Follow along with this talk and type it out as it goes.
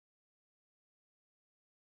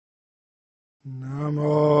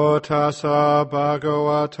Namo tassa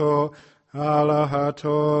bhagavato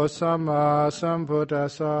arahato samma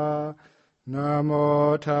sambuddhassa.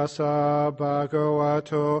 Namo tassa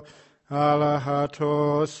bhagavato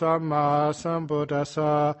arahato samma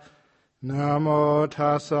sambuddhassa. Namo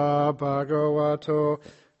tassa bhagavato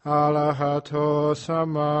arahato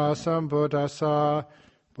samma sambuddhassa.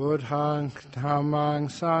 Buddhaṃ dhammāṃ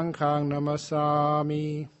saṅghāṃ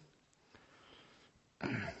namasāmi.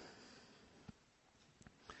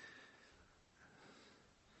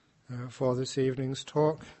 For this evening's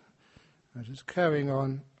talk, just carrying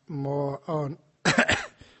on more on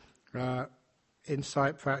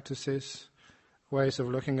insight practices, ways of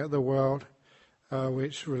looking at the world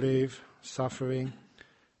which relieve suffering,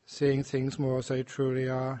 seeing things more as they truly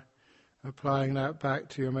are, applying that back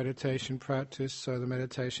to your meditation practice so the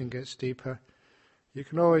meditation gets deeper. You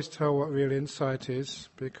can always tell what real insight is,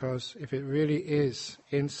 because if it really is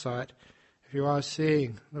insight, if you are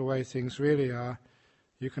seeing the way things really are,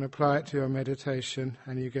 you can apply it to your meditation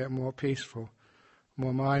and you get more peaceful,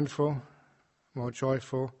 more mindful, more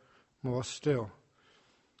joyful, more still.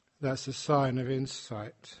 That's a sign of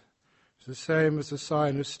insight. It's the same as the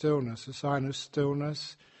sign of stillness. The sign of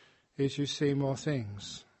stillness is you see more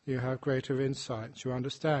things. You have greater insights. You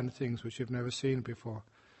understand things which you've never seen before.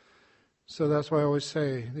 So that's why I always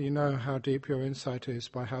say, you know how deep your insight is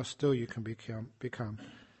by how still you can become.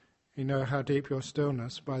 You know how deep your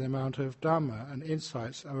stillness by the amount of Dhamma and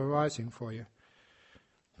insights are arising for you.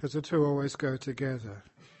 Because the two always go together.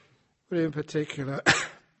 But in particular,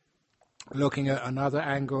 looking at another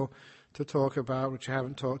angle to talk about, which I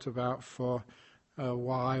haven't talked about for a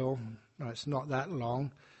while, it's not that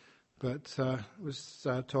long, but was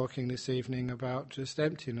talking this evening about just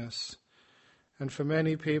emptiness. And for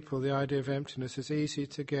many people, the idea of emptiness is easy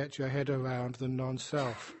to get your head around the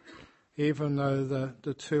non-self. Even though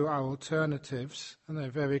the two are alternatives, and they're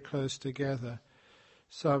very close together.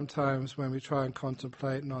 Sometimes when we try and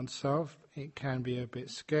contemplate non-self, it can be a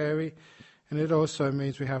bit scary, and it also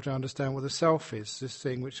means we have to understand what the self is, this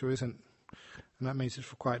thing which there isn't, and that means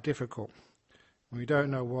it's quite difficult. When we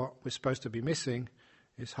don't know what we're supposed to be missing,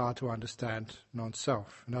 it's hard to understand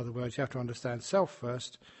non-self. In other words, you have to understand self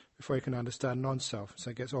first before you can understand non-self,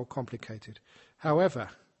 so it gets all complicated. However,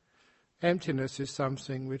 emptiness is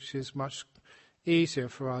something which is much easier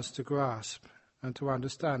for us to grasp and to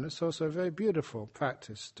understand. It's also a very beautiful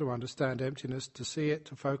practice to understand emptiness, to see it,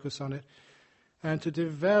 to focus on it, and to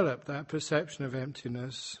develop that perception of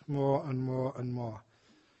emptiness more and more and more.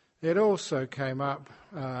 It also came up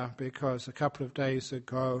because a couple of days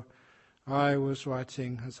ago I was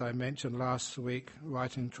writing, as I mentioned last week,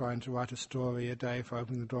 trying to write a story a day for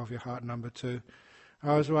Opening the Door of Your Heart #2.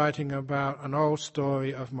 I was writing about an old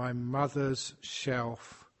story of my mother's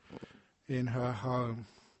shelf in her home.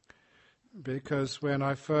 Because when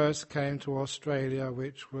I first came to Australia,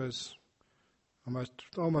 which was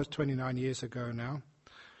almost 29 years ago now,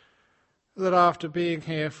 that after being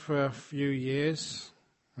here for a few years,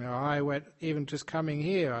 I went, even just coming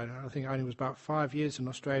here, I think I only was about 5 years in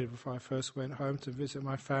Australia before I first went home to visit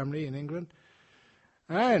my family in England.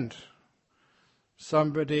 And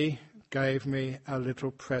somebody gave me a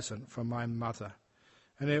little present from my mother.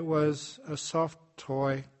 And it was a soft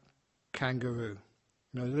toy kangaroo.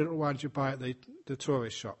 The little ones you buy at the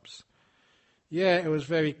tourist shops. Yeah, it was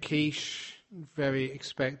very quiche, very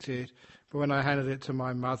expected. But when I handed it to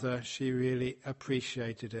my mother, she really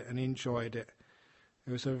appreciated it and enjoyed it.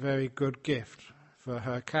 It was a very good gift for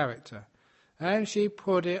her character. And she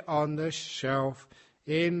put it on the shelf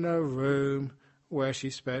in the room where she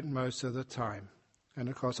spent most of the time. And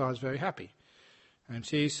of course I was very happy. And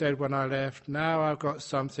she said when I left, now I've got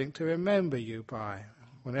something to remember you by.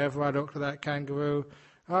 Whenever I look at that kangaroo,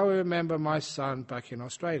 I will remember my son back in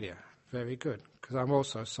Australia. Very good, because I'm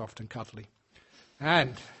also soft and cuddly.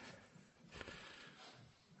 And,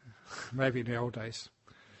 maybe in the old days.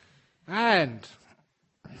 And,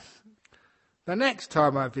 the next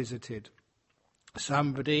time I visited,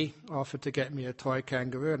 somebody offered to get me a toy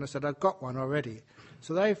kangaroo, and I said, I've got one already.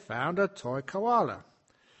 So they found a toy koala.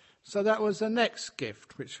 So that was the next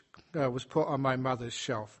gift, which was put on my mother's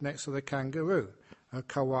shelf, next to the kangaroo, a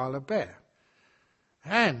koala bear.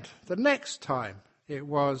 And the next time, it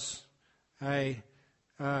was a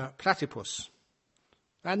platypus.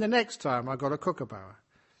 And the next time, I got a kookaburra.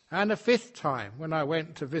 And the fifth time, when I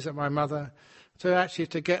went to visit my mother,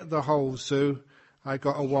 to get the whole zoo, I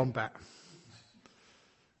got a wombat.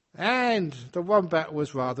 And the wombat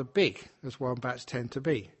was rather big, as wombats tend to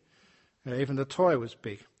be. Even the toy was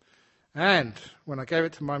big. And when I gave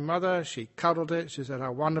it to my mother, she cuddled it, she said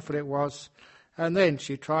how wonderful it was, and then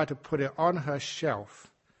she tried to put it on her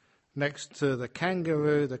shelf next to the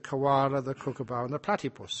kangaroo, the koala, the kookaburra and the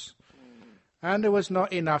platypus. And there was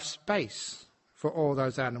not enough space for all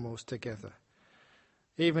those animals together.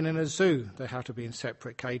 Even in a zoo, they have to be in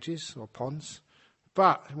separate cages or ponds.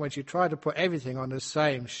 But when she tried to put everything on the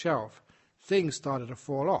same shelf, things started to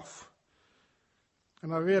fall off.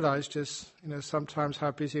 And I realized just, sometimes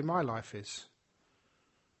how busy my life is.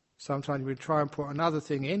 Sometimes we try and put another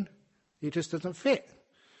thing in, it just doesn't fit.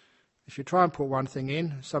 If you try and put one thing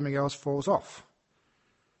in, something else falls off.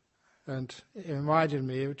 And it reminded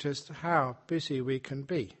me of just how busy we can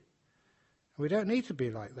be. We don't need to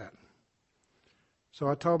be like that. So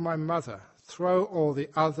I told my mother, throw all the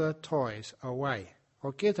other toys away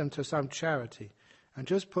or give them to some charity and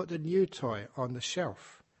just put the new toy on the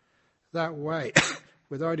shelf. That way,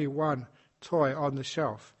 with only one toy on the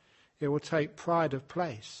shelf, it will take pride of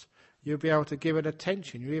place. You'll be able to give it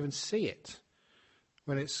attention. You'll even see it.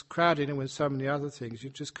 When it's crowded in with so many other things, you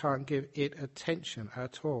just can't give it attention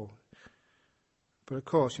at all. But of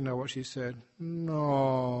course, you know what she said?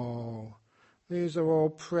 No, these are all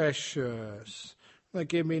precious. They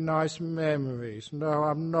give me nice memories. No,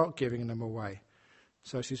 I'm not giving them away.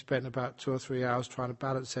 So she spent about 2 or 3 hours trying to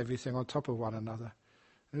balance everything on top of one another.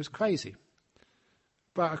 It was crazy.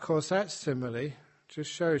 But of course, that simile just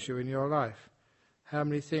shows you in your life how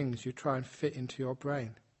many things you try and fit into your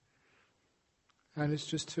brain. And it's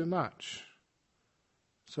just too much.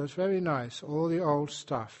 So it's very nice, all the old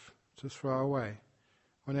stuff to throw away.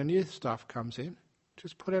 When the new stuff comes in,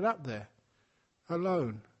 just put it up there,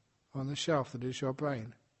 alone, on the shelf that is your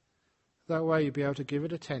brain. That way you'll be able to give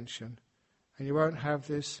it attention, and you won't have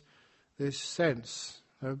this sense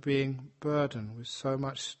of being burdened with so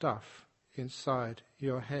much stuff inside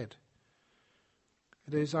your head.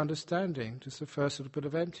 It is understanding just the first little bit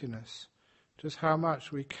of emptiness, just how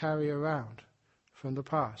much we carry around from the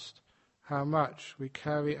past, how much we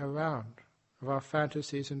carry around of our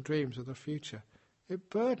fantasies and dreams of the future. It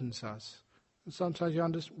burdens us. And sometimes you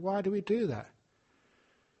understand, why do we do that?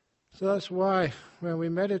 So that's why when we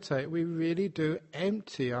meditate, we really do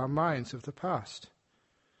empty our minds of the past.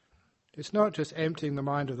 It's not just emptying the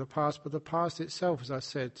mind of the past, but the past itself, as I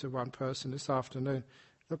said to one person this afternoon,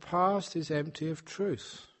 the past is empty of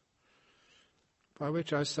truth. By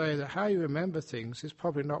which I say that how you remember things is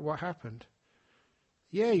probably not what happened.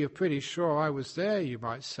 Yeah, you're pretty sure I was there, you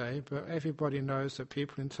might say, but everybody knows that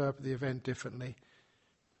people interpret the event differently.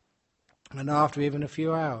 And after even a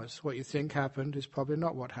few hours, what you think happened is probably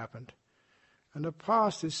not what happened. And the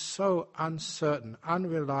past is so uncertain,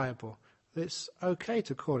 unreliable, that it's okay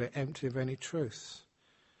to call it empty of any truth.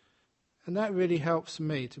 And that really helps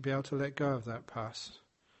me to be able to let go of that past,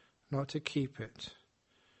 not to keep it.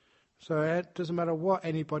 So it doesn't matter what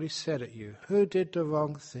anybody said at you, who did the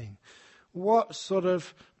wrong thing, what sort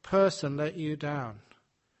of person let you down.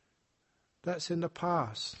 That's in the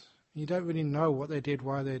past. You don't really know what they did,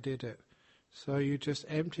 why they did it. So you just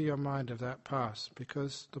empty your mind of that past,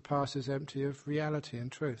 because the past is empty of reality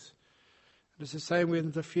and truth. And it's the same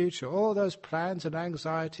with the future. All those plans and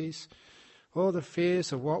anxieties, all the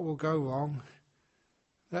fears of what will go wrong,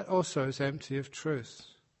 that also is empty of truth.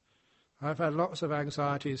 I've had lots of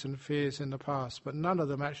anxieties and fears in the past, but none of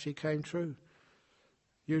them actually came true.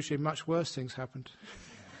 Usually much worse things happened.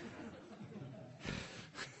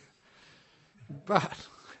 But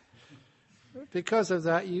because of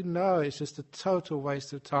that, you know it's just a total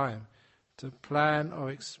waste of time to plan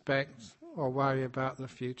or expect or worry about the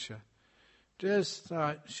future. Just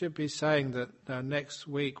should be saying that next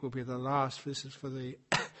week will be the last. This is for the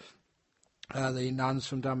nuns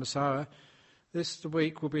from Dhammasara. Next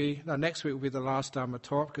week will be the last Dhamma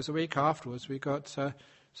talk, because the week afterwards we got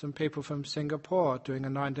some people from Singapore doing a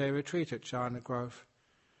 9-day retreat at China Grove.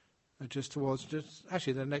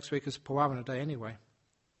 Actually the next week is Pawana Day anyway.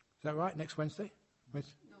 Is that right? Next Wednesday? No.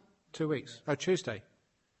 2 weeks. Oh, Tuesday.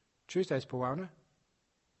 Tuesday's Pawana.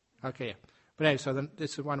 Okay, yeah. But anyway, so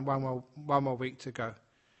this is one more week to go.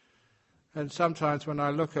 And sometimes when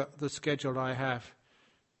I look at the schedule I have,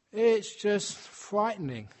 it's just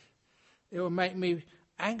frightening. It will make me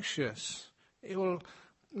anxious. It will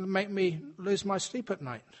make me lose my sleep at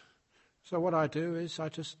night. So what I do is I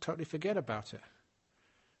just totally forget about it.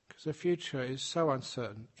 Because the future is so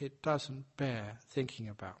uncertain, it doesn't bear thinking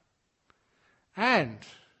about. And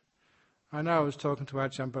I know I was talking to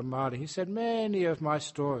Ajahn Brahmali. He said many of my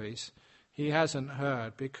stories he hasn't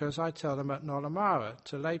heard because I tell them at Nolamara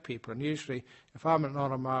to lay people. And usually if I'm at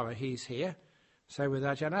Nolamara, he's here. Say with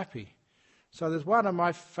Ajahn Api. So there's one of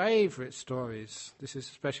my favourite stories. This is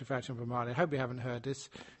especially for Ajahn Brahmali. I hope you haven't heard this.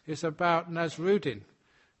 It's about Nasruddin,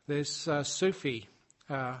 this Sufi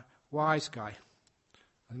wise guy.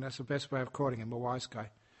 I think that's the best way of calling him, a wise guy.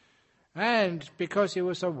 And because he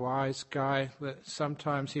was a wise guy, that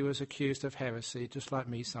sometimes he was accused of heresy, just like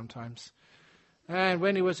me sometimes. And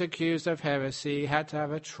when he was accused of heresy, he had to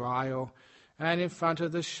have a trial, and in front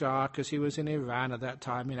of the Shah, because he was in Iran at that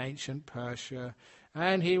time, in ancient Persia,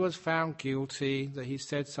 and he was found guilty that he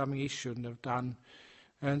said something he shouldn't have done.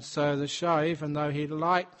 And so the Shah, even though he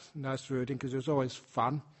liked Nasruddin, because it was always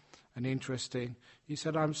fun and interesting, he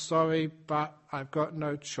said, "I'm sorry, but I've got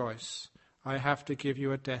no choice. I have to give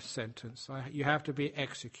you a death sentence. You have to be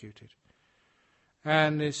executed."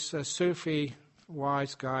 And this Sufi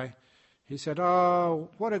wise guy, he said, "Oh,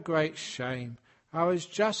 what a great shame. I was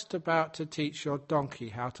just about to teach your donkey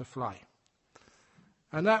how to fly."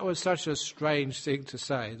 And that was such a strange thing to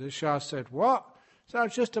say. The Shah said, "What? So I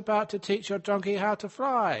was just about to teach your donkey how to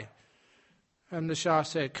fly." And the Shah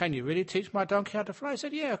said, "Can you really teach my donkey how to fly?" He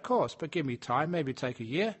said, "Yeah, of course, but give me time, maybe take a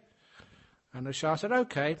year." And the Shah said,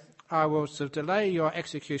 "Okay, I will delay your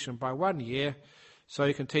execution by 1 year so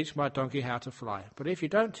you can teach my donkey how to fly. But if you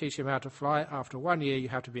don't teach him how to fly, after 1 year you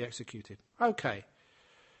have to be executed." "Okay."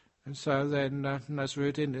 And so then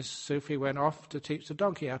Nasruddin, this Sufi, went off to teach the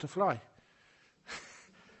donkey how to fly.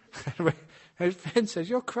 And his friend says,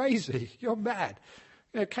 "You're crazy, you're mad.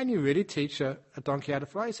 Can you really teach a donkey how to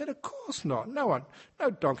fly?" He said, "Of course not. No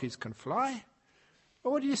donkeys can fly."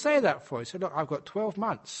 "Well, what do you say that for?" He said, "Look, I've got 12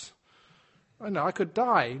 months. I could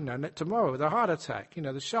die, tomorrow with a heart attack.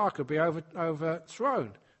 The Shah could be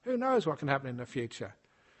overthrown. Who knows what can happen in the future?"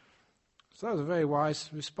 So that was a very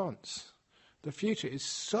wise response. The future is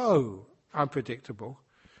so unpredictable.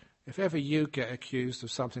 If ever you get accused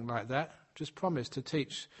of something like that, just promise to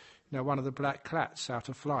teach, one of the black clats how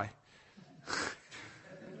to fly.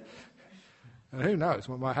 And who knows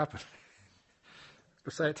what might happen.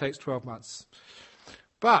 But say it takes 12 months.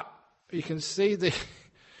 But you can see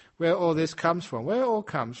where all this comes from. Where it all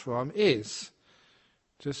comes from is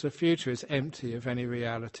just the future is empty of any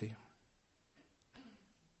reality.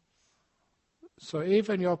 So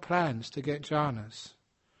even your plans to get jhanas,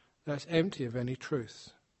 that's empty of any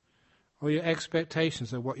truth. Or your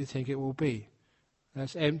expectations of what you think it will be,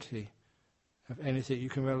 that's empty of anything you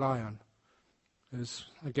can rely on. There's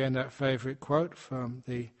again that favourite quote from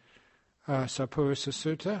the Sapurisa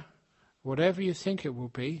Sutta: "Whatever you think it will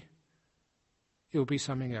be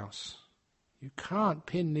something else." You can't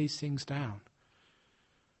pin these things down.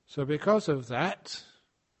 So because of that,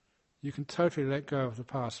 you can totally let go of the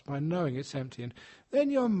past by knowing it's empty. And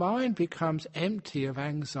then your mind becomes empty of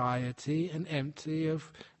anxiety and empty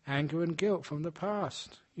of anger and guilt from the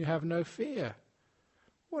past. You have no fear.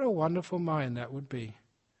 What a wonderful mind that would be.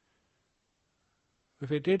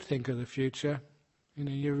 If it did think of the future,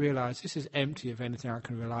 you realize this is empty of anything I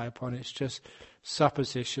can rely upon. It's just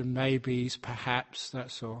supposition, maybes, perhaps,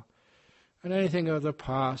 that's all. And anything of the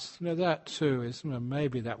past, that too is,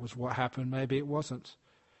 maybe that was what happened, maybe it wasn't.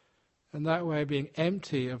 And that way, being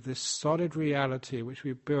empty of this solid reality which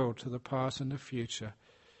we build to the past and the future,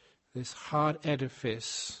 this hard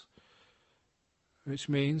edifice, which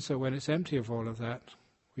means that when it's empty of all of that,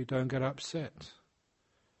 we don't get upset.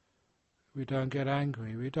 We don't get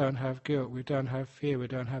angry, we don't have guilt, we don't have fear, we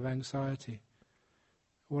don't have anxiety.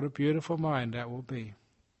 What a beautiful mind that will be.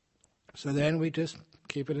 So then we just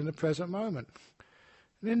keep it in the present moment.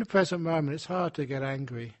 And in the present moment, it's hard to get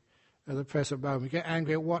angry at the present moment. We get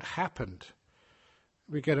angry at what happened.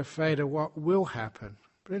 We get afraid of what will happen.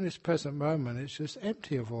 But in this present moment, it's just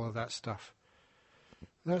empty of all of that stuff.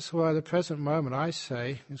 That's why the present moment, I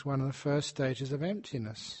say, is one of the first stages of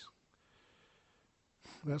emptiness.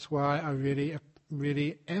 That's why I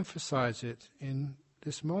really emphasize it in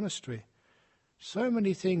this monastery. So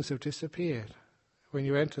many things have disappeared when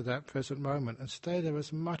you enter that present moment, and stay there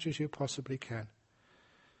as much as you possibly can.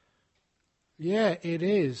 Yeah, it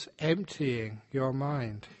is emptying your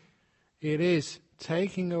mind. It is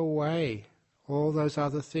taking away all those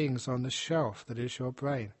other things on the shelf that is your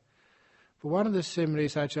brain. But one of the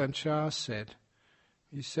similes Ajahn said,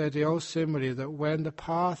 he said the old simile that when the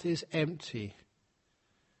path is empty,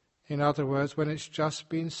 in other words, when it's just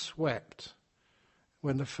been swept,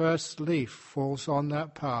 when the first leaf falls on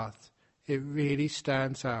that path, it really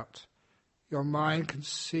stands out. Your mind can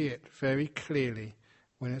see it very clearly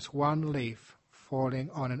when it's one leaf falling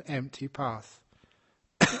on an empty path.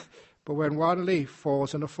 But when one leaf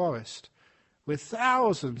falls in a forest with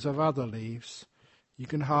thousands of other leaves, you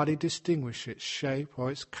can hardly distinguish its shape or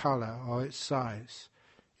its colour or its size.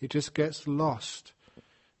 It just gets lost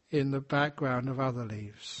in the background of other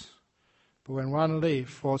leaves. But when one leaf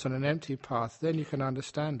falls on an empty path, then you can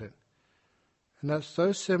understand it. And that's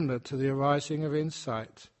so similar to the arising of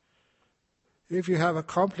insight. If you have a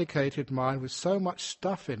complicated mind with so much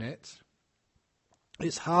stuff in it,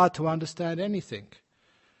 it's hard to understand anything.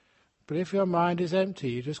 But if your mind is empty,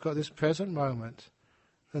 you've just got this present moment,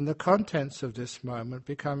 then the contents of this moment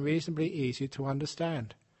become reasonably easy to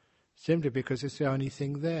understand, simply because it's the only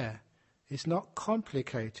thing there. It's not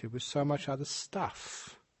complicated with so much other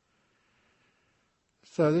stuff.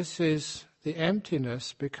 So this is, the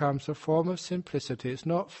emptiness becomes a form of simplicity. It's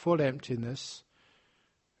not full emptiness,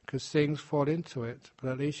 because things fall into it,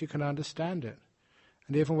 but at least you can understand it.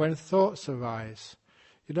 And even when thoughts arise,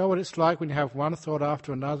 you know what it's like when you have one thought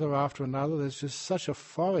after another, there's just such a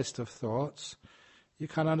forest of thoughts, you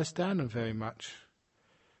can't understand them very much.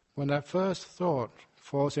 When that first thought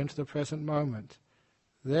falls into the present moment,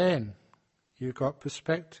 then you've got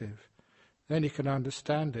perspective. Then you can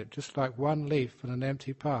understand it, just like one leaf on an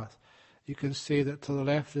empty path. You can see that to the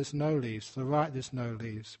left there's no leaves, to the right there's no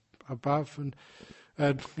leaves, above and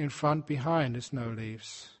in front, behind there's no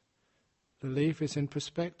leaves. The leaf is in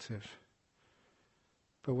perspective.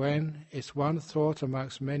 But when it's one thought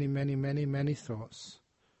amongst many, many, many, many thoughts,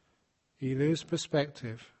 you lose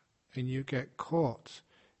perspective and you get caught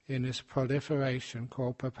in this proliferation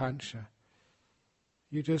called papancha.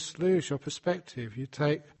 You just lose your perspective. You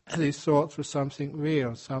take these thoughts for something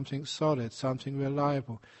real, something solid, something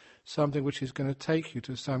reliable, something which is going to take you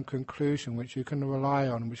to some conclusion which you can rely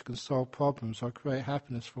on, which can solve problems or create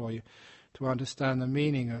happiness for you, to understand the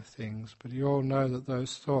meaning of things. But you all know that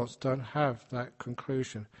those thoughts don't have that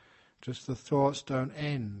conclusion. Just the thoughts don't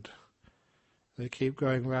end. They keep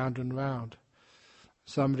going round and round.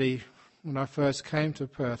 Somebody, when I first came to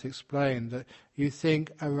Perth, explained that you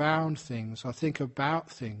think around things or think about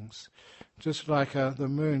things, just like the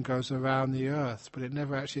moon goes around the earth, but it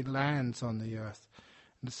never actually lands on the earth.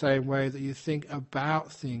 In the same way that you think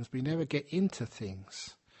about things, but you never get into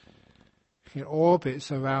things. It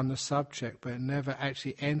orbits around the subject, but it never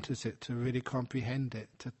actually enters it to really comprehend it,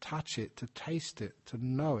 to touch it, to taste it, to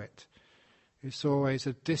know it. It's always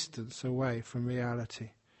a distance away from reality.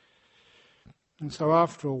 And so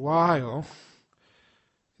after a while,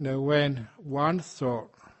 when one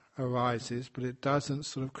thought arises, but it doesn't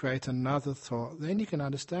sort of create another thought, then you can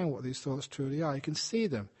understand what these thoughts truly are. You can see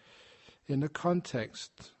them in the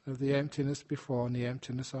context of the emptiness before and the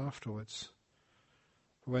emptiness afterwards.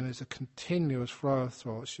 But when there's a continuous flow of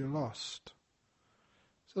thoughts, you're lost.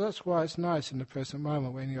 So that's why it's nice in the present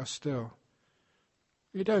moment when you're still.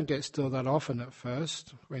 You don't get still that often at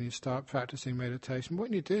first when you start practicing meditation. But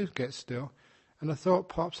when you do get still, and a thought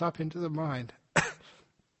pops up into the mind,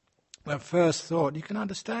 that first thought, you can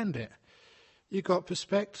understand it. You've got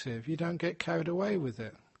perspective. You don't get carried away with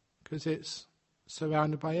it because it's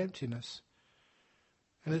surrounded by emptiness.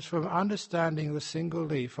 And it's from understanding the single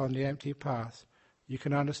leaf on the empty path, you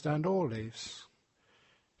can understand all leaves.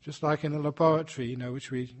 Just like in a laboratory,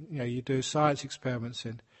 which you do science experiments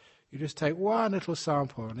in. You just take one little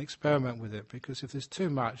sample and experiment with it, because if there's too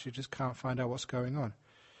much, you just can't find out what's going on.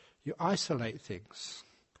 You isolate things.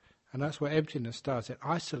 And that's what emptiness does. It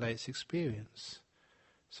isolates experience,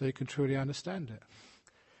 so you can truly understand it.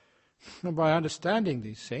 And by understanding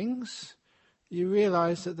these things, you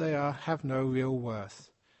realize that they have no real worth.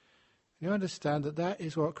 You understand that that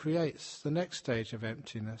is what creates the next stage of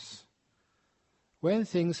emptiness. When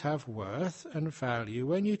things have worth and value,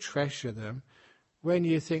 when you treasure them, when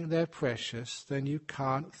you think they're precious, then you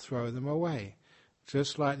can't throw them away,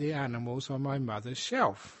 just like the animals on my mother's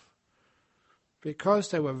shelf. Because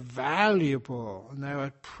they were valuable and they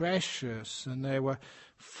were precious and they were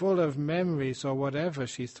full of memories or whatever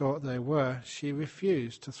she thought they were, she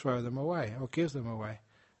refused to throw them away or give them away.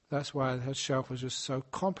 That's why her shelf was just so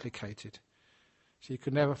complicated. She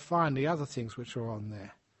could never find the other things which were on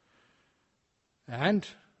there. And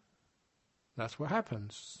that's what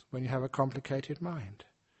happens when you have a complicated mind.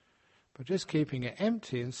 But just keeping it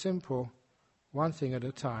empty and simple, one thing at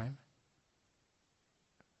a time,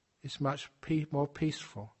 is much more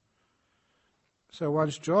peaceful. So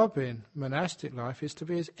one's job in monastic life is to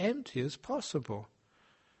be as empty as possible.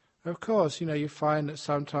 Of course, you find that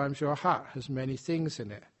sometimes your hut has many things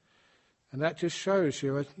in it. And that just shows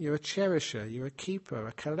you're a cherisher, you're a keeper,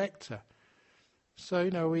 a collector. So,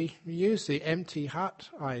 we use the empty hut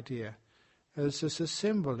idea as just a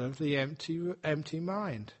symbol of the empty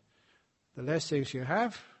mind. The less things you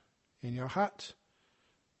have in your hut,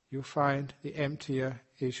 you'll find the emptier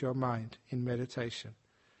is your mind in meditation.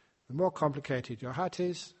 The more complicated your hut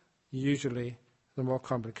is, usually the more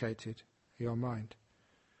complicated your mind.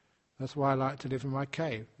 That's why I like to live in my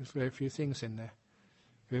cave. There's very few things in there.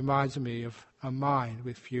 It reminds me of a mind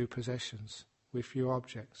with few possessions, with few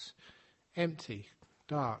objects. Empty,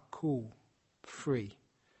 dark, cool, free.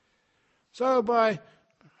 So by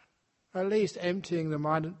At least emptying the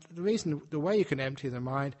mind. The way you can empty the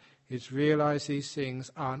mind is realize these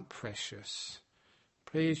things aren't precious.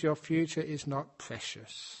 Please, your future is not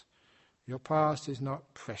precious. Your past is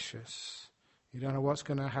not precious. You don't know what's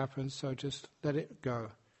going to happen, so just let it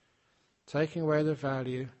go. Taking away the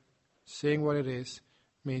value, seeing what it is,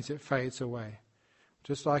 means it fades away.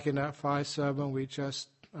 Just like in that fire sermon we just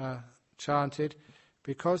chanted,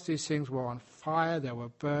 because these things were on fire, they were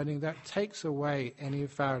burning, that takes away any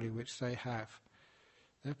value which they have.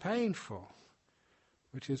 They're painful,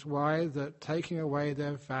 which is why that taking away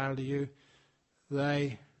their value,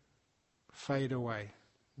 they fade away.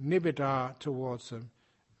 Nibbida towards them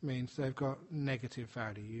means they've got negative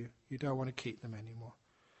value. You don't want to keep them anymore.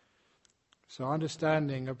 So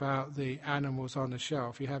understanding about the animals on the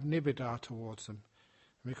shelf, you have nibbida towards them.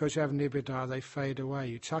 And because you have nibbida, they fade away.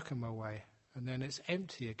 You chuck them away, and then it's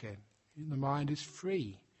empty again. The mind is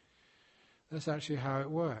free. That's actually how it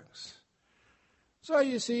works. So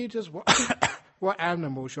you see just what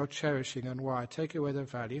animals you're cherishing and why. Take away their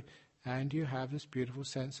value, and you have this beautiful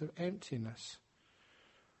sense of emptiness.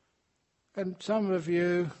 And some of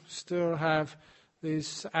you still have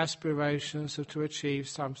these aspirations to achieve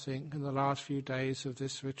something in the last few days of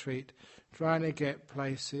this retreat, trying to get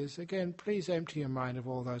places. Again, please empty your mind of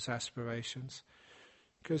all those aspirations.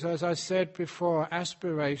 Because as I said before,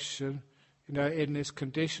 aspiration, in this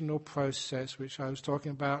conditional process, which I was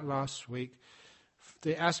talking about last week,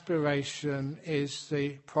 the aspiration is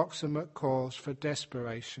the proximate cause for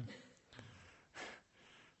desperation.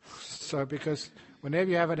 So because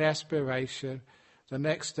whenever you have an aspiration, the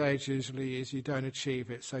next stage usually is you don't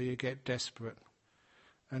achieve it, so you get desperate.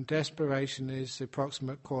 And desperation is the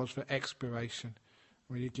proximate cause for expiration,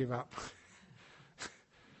 when you give up.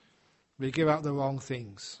 You give up the wrong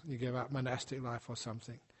things. You give up monastic life or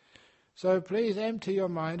something. So please empty your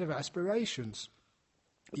mind of aspirations.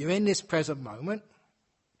 You're in this present moment.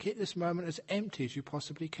 Keep this moment as empty as you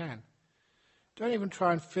possibly can. Don't even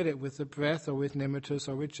try and fill it with the breath or with nimittas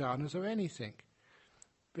or with jhanas or anything.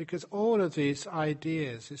 Because all of these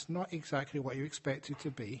ideas, it's not exactly what you expect it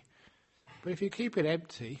to be. But if you keep it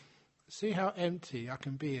empty, see how empty I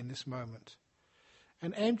can be in this moment.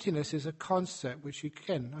 And emptiness is a concept which you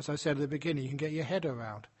can, as I said at the beginning, you can get your head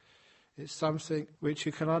around. It's something which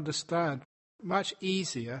you can understand much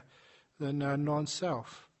easier than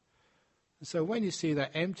non-self. And so when you see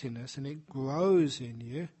that emptiness and it grows in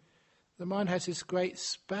you, the mind has this great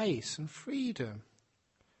space and freedom.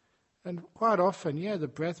 And quite often, the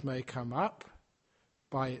breath may come up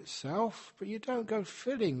by itself, but you don't go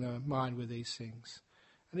filling the mind with these things.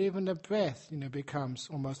 And even the breath, becomes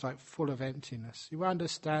almost like full of emptiness. You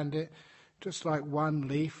understand it just like one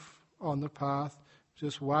leaf on the path,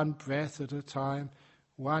 just one breath at a time,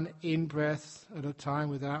 one in-breath at a time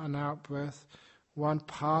without an out-breath, one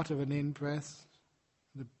part of an in-breath,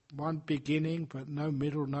 one beginning but no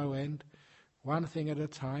middle, no end, one thing at a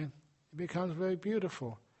time. It becomes very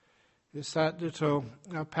beautiful. It's that little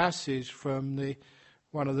passage from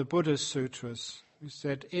one of the Buddha's sutras. He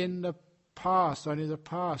said, in the past, only the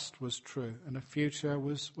past was true, and the future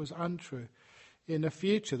was untrue. In the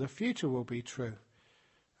future will be true,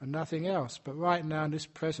 and nothing else. But right now, in this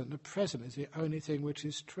present, the present is the only thing which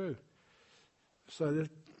is true. So the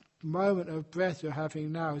moment of breath you're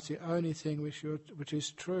having now is the only thing which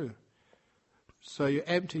is true. So you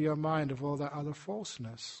empty your mind of all that other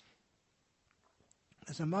falseness.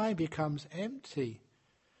 As the mind becomes empty,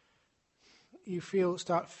 you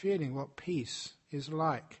start feeling what peace is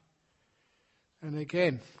like. And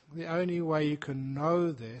again, the only way you can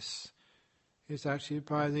know this is actually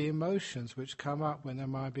by the emotions which come up when the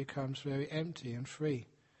mind becomes very empty and free.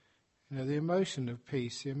 The emotion of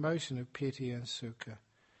peace, the emotion of piti and sukha.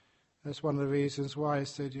 That's one of the reasons why I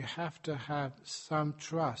said you have to have some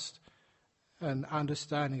trust and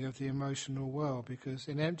understanding of the emotional world, because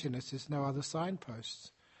in emptiness there's no other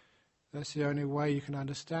signposts. That's the only way you can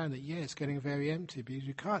understand that, it's getting very empty, because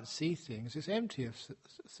you can't see things. It's empty of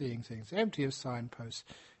seeing things, empty of signposts,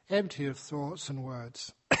 empty of thoughts and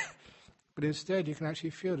words. But instead you can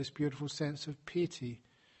actually feel this beautiful sense of piti,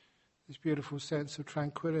 this beautiful sense of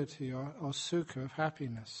tranquility or sukha, of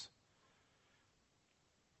happiness.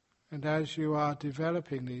 And as you are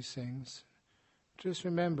developing these things, just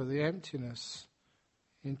remember the emptiness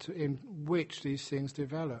in which these things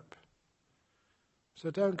develop.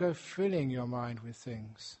 So don't go filling your mind with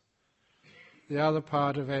things. The other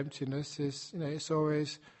part of emptiness is, it's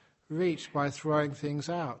always reached by throwing things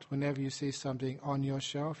out. Whenever you see something on your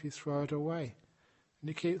shelf, you throw it away. And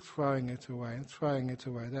you keep throwing it away and throwing it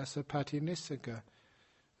away. That's the patinissagga,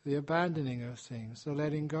 the abandoning of things, the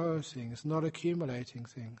letting go of things, not accumulating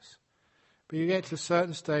things. But you get to a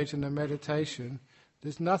certain stage in the meditation,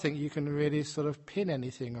 there's nothing you can really sort of pin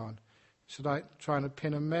anything on. It's like trying to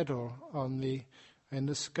pin a medal in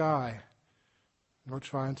the sky, or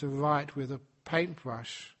trying to write with a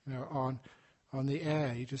paintbrush, on the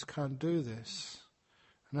air. You just can't do this.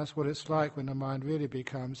 And that's what it's like when the mind really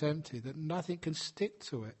becomes empty, that nothing can stick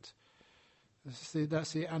to it. That's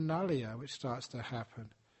the analia which starts to happen.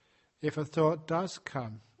 If a thought does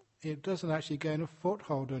come, it doesn't actually gain a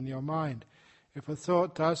foothold on your mind. If a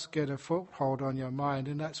thought does get a foothold on your mind,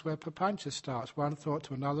 and that's where papancha starts, one thought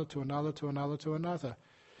to another, to another, to another, to another.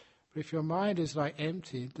 But if your mind is like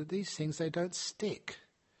empty, that these things, they don't stick.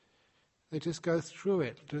 They just go through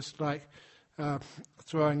it, just like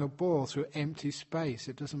throwing a ball through empty space.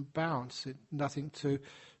 It doesn't bounce, nothing to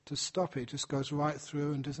stop it. It just goes right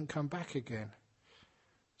through and doesn't come back again.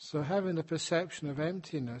 So having the perception of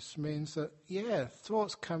emptiness means that,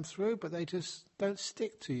 thoughts come through, but they just don't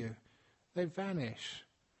stick to you. They vanish.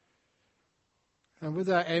 And with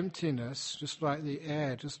that emptiness, just like the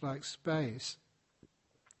air, just like space,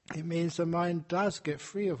 it means the mind does get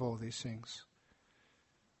free of all these things.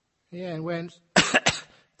 And when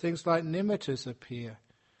things like nimittas appear,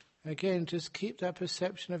 again, just keep that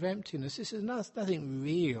perception of emptiness. This is nothing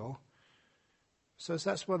real. So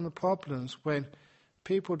that's one of the problems when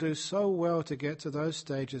people do so well to get to those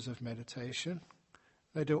stages of meditation.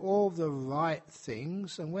 They do all the right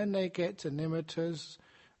things, and when they get to nimittas,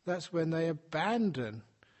 that's when they abandon,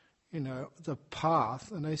 the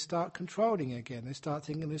path, and they start controlling again. They start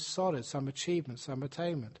thinking it's solid, some achievement, some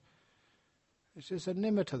attainment. It's just a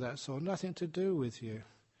nimitta, that's all, nothing to do with you.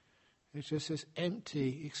 It's just this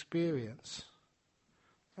empty experience.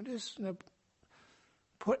 And just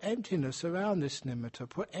put emptiness around this nimitta,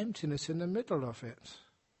 put emptiness in the middle of it,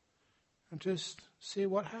 and just see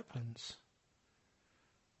what happens.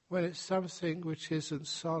 When it's something which isn't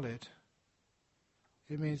solid,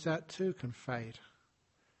 it means that too can fade.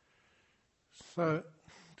 So,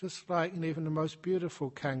 just like even the most beautiful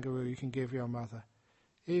kangaroo you can give your mother,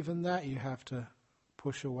 even that you have to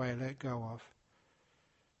push away, let go of.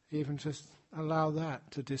 Even just allow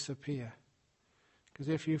that to disappear. Because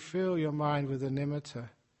if you fill your mind with a nimitta,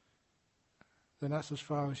 then that's as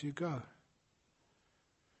far as you go.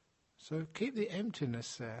 So keep the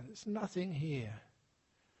emptiness there. There's nothing here.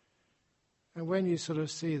 And when you sort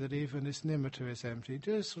of see that even this nimitta is empty,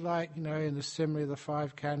 just like, in the simile of the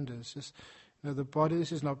 5 khandhas, just, the body,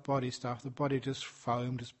 this is not body stuff, the body just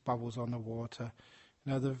foam, just bubbles on the water.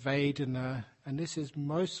 The Vedana, and this is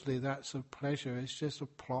mostly that sort of pleasure, it's just a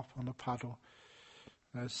plop on a puddle.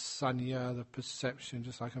 Sanya, the perception,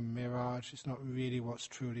 just like a mirage, it's not really what's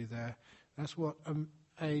truly there. That's what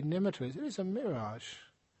a nimitta is. It is a mirage,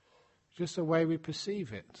 just the way we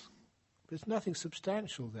perceive it. There's nothing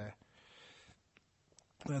substantial there.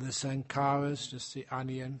 The sankharas, just the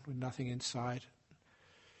onion with nothing inside.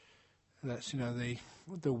 That's, the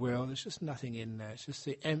will, there's just nothing in there. It's just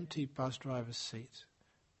the empty bus driver's seat.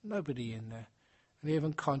 Nobody in there. And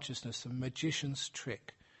even consciousness, the magician's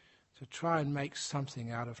trick, to try and make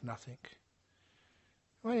something out of nothing.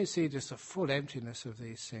 When you see just the full emptiness of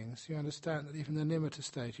these things, you understand that even the nimitta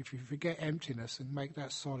stage, if you forget emptiness and make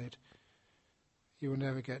that solid, you will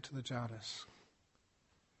never get to the jhanas.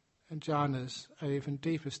 And jhanas are even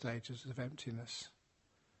deeper stages of emptiness.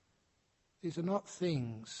 These are not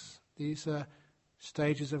things. These are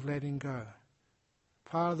stages of letting go.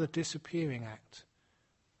 Part of the disappearing act.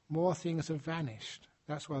 More things have vanished.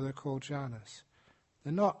 That's why they're called jhanas.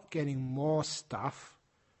 They're not getting more stuff,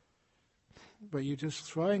 but you're just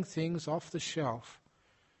throwing things off the shelf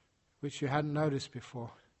which you hadn't noticed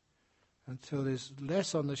before, until there's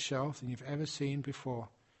less on the shelf than you've ever seen before.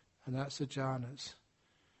 And that's the jhanas.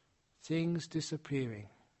 Things disappearing,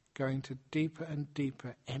 going to deeper and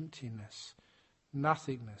deeper emptiness,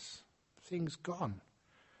 nothingness, things gone.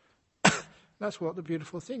 That's what the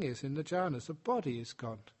beautiful thing is in the jhanas. The body is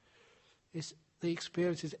gone. The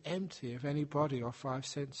experience is empty of any body or 5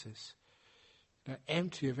 senses.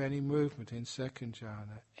 Empty of any movement in 2nd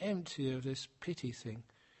jhana, empty of this pity thing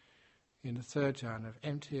in the 3rd jhana,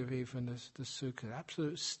 empty of even the sukha,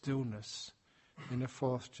 absolute stillness in the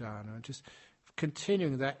 4th jhana, and just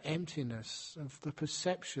continuing that emptiness of the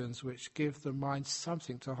perceptions which give the mind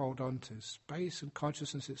something to hold on to, space and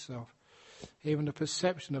consciousness itself, even the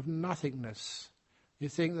perception of nothingness. You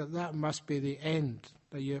think that must be the end,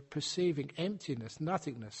 that you're perceiving emptiness,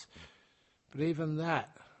 nothingness. But even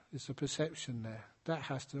that is a perception there. That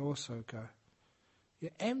has to also go.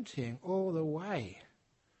 You're emptying all the way,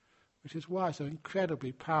 which is why it's an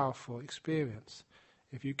incredibly powerful experience.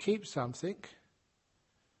 If you keep something,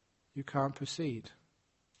 you can't proceed.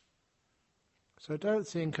 So don't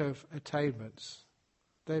think of attainments.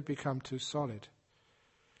 They become too solid.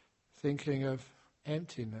 Thinking of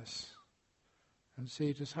emptiness, and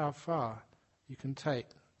see just how far you can take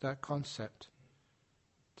that concept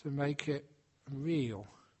to make it real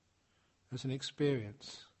as an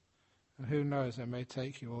experience. And who knows, it may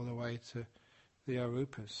take you all the way to the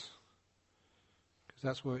arupas, because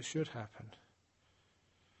that's where it should happen.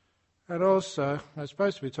 And also, I'm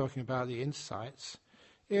supposed to be talking about the insights.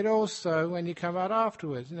 It also, when you come out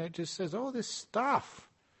afterwards, it just says all this stuff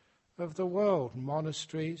of the world,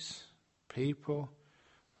 monasteries, people,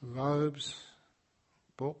 robes,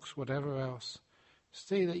 books, whatever else.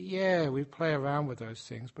 See that, we play around with those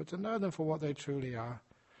things, but to know them for what they truly are.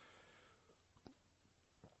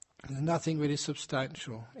 There's nothing really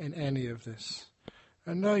substantial in any of this.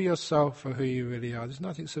 And know yourself for who you really are. There's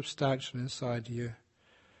nothing substantial inside you.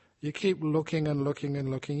 You keep looking and looking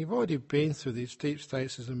and looking. You've already been through these deep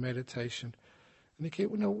states of meditation. And you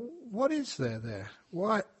keep, what is there?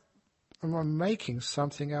 Why am I making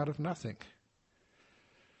something out of nothing?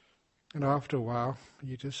 And after a while,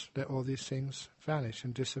 you just let all these things vanish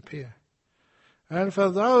and disappear. And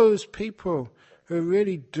for those people who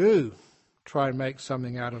really do try and make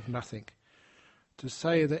something out of nothing, to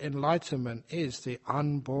say that enlightenment is the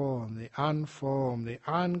unborn, the unformed, the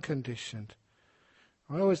unconditioned,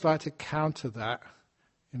 I always like to counter that,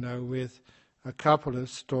 with a couple of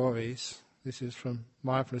stories. This is from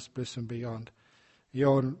Mindfulness, Bliss and Beyond.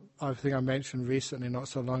 I think I mentioned recently, not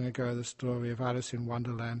so long ago, the story of Alice in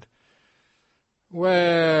Wonderland,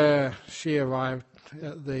 where she arrived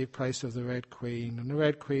at the place of the Red Queen, and the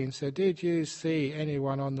Red Queen said, "Did you see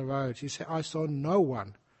anyone on the road?" She said, "I saw no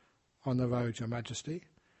one on the road, Your Majesty."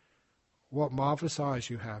 "What marvellous eyes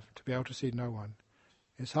you have to be able to see no one.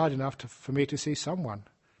 It's hard enough for me to see someone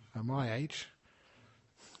at my age."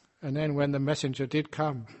 And then when the messenger did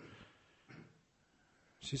come,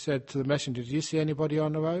 she said to the messenger, "Did you see anybody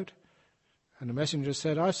on the road?" And the messenger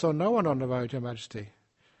said, "I saw no one on the road, Your Majesty."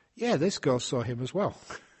 "Yeah, this girl saw him as well."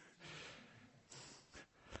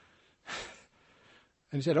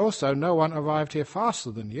 And he said, "Also, no one arrived here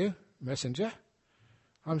faster than you, messenger."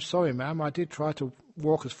 "I'm sorry, ma'am, I did try to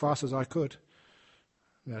walk as fast as I could."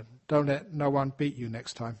 Don't let no one beat you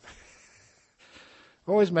next time.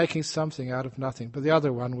 Always making something out of nothing. But the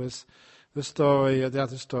other one was the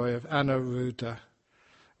other story of Anuruddha.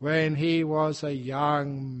 When he was a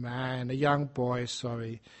young boy,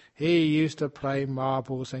 he used to play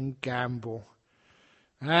marbles and gamble.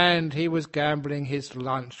 And he was gambling his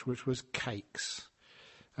lunch, which was cakes.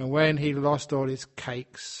 And when he lost all his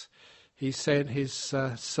cakes, he sent his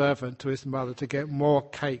servant to his mother to get more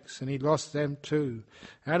cakes, and he lost them too.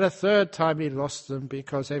 And a third time he lost them,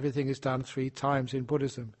 because everything is done 3 times in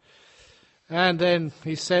Buddhism. And then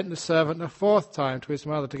he sent the servant a 4th time to his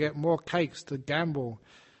mother to get more cakes to gamble.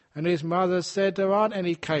 And his mother said, "There aren't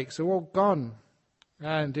any cakes, they're all gone."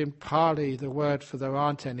 And in Pali, the word for "there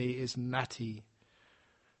aren't any" is nati.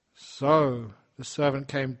 So the servant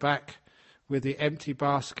came back with the empty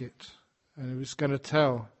basket, and he was going to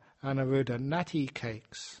tell Anuruddha, "Nati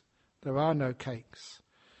cakes, there are no cakes."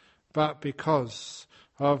 But because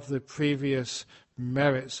of the previous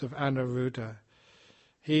merits of Anuruddha,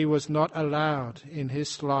 he was not allowed in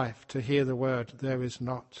his life to hear the word "there is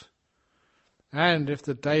not." And if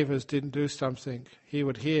the devas didn't do something, he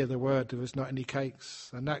would hear the word "there was not any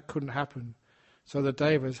cakes," and that couldn't happen. So the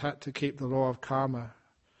devas had to keep the law of karma,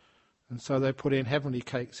 and so they put in heavenly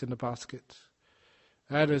cakes in the basket.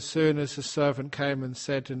 And as soon as the servant came and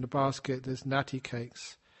said in the basket, "There's nati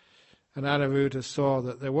cakes," and Anuruddha saw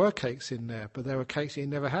that there were cakes in there, but there were cakes he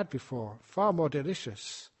never had before, far more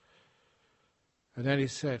delicious. And then he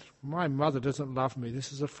said, "My mother doesn't love me.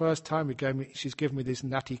 This is the first time she's given me these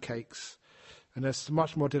nati cakes, and they're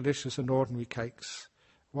much more delicious than ordinary cakes.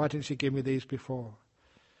 Why didn't she give me these before?"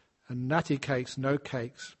 And nati cakes, no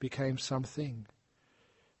cakes, became something.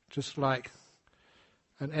 Just like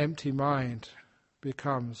an empty mind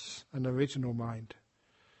becomes an original mind,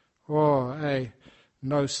 or a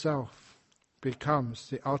no self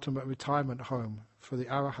becomes the ultimate retirement home for the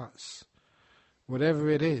arahats. Whatever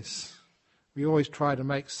it is, we always try to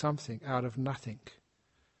make something out of nothing,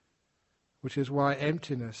 which is why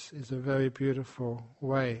emptiness is a very beautiful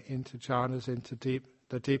way into jhanas, into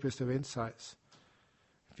the deepest of insights.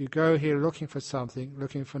 If you go here looking for something,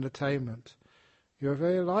 looking for an attainment, you're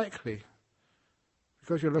very likely,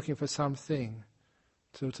 because you're looking for something,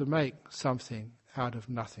 to make something out of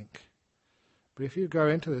nothing. But if you go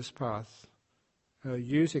into this path,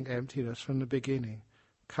 using emptiness from the beginning,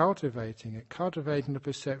 cultivating it, cultivating the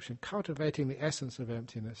perception, cultivating the essence of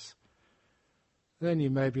emptiness, then you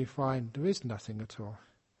maybe find there is nothing at all.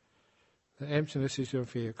 that emptiness is your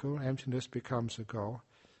vehicle, emptiness becomes a goal,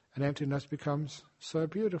 and emptiness becomes so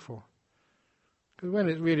beautiful. Because when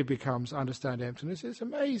it really becomes understand emptiness, it's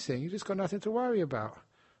amazing. You've just got nothing to worry about,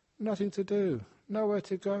 nothing to do, nowhere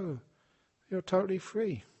to go. You're totally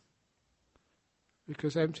free.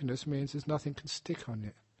 Because emptiness means there's nothing can stick on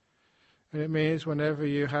it. And it means whenever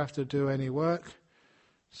you have to do any work,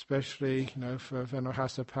 especially for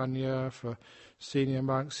Venahasapanya, for senior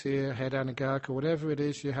monks here, head anagarika, whatever it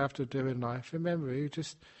is you have to do in life, remember,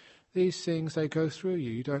 these things, they go through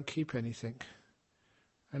you. You don't keep anything.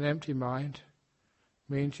 An empty mind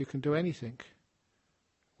means you can do anything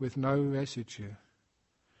with no residue.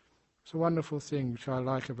 It's a wonderful thing which I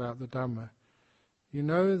like about the Dhamma. You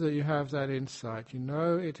know that you have that insight. You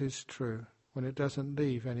know it is true when it doesn't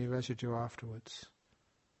leave any residue afterwards.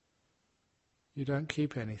 You don't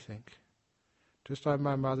keep anything. Just like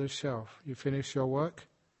my mother's shelf. You finish your work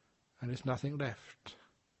and there's nothing left.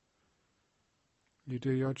 You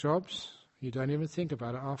do your jobs, you don't even think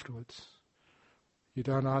about it afterwards. You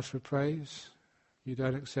don't ask for praise, you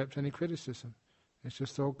don't accept any criticism. It's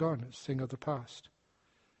just all gone, it's a thing of the past.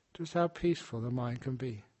 Just how peaceful the mind can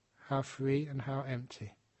be, how free and how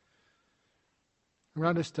empty. We're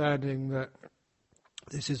understanding that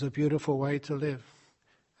this is a beautiful way to live,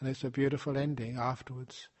 and it's a beautiful ending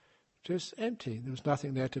afterwards. Just empty. There's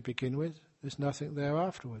nothing there to begin with, there's nothing there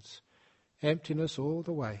afterwards. Emptiness all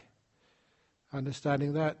the way.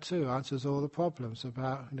 Understanding that too answers all the problems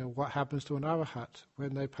about what happens to an arahat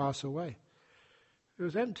when they pass away. It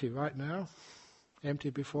was empty right now,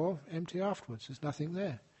 empty before, empty afterwards. There's nothing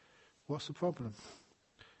there. What's the problem?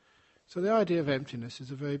 So the idea of emptiness is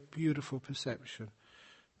a very beautiful perception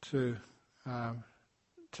to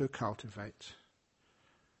cultivate,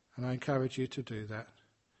 and I encourage you to do that.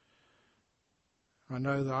 I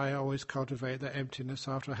know that I always cultivate that emptiness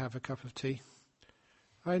after I have a cup of tea.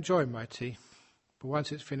 I enjoy my tea. But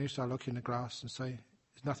once it's finished, I look in the glass and say,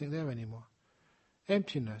 there's nothing there anymore.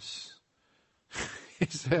 Emptiness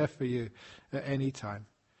is there for you at any time.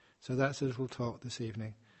 So that's a little talk this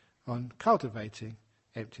evening on cultivating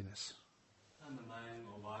emptiness.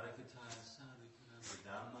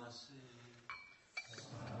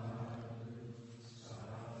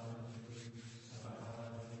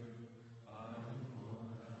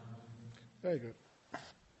 Very good.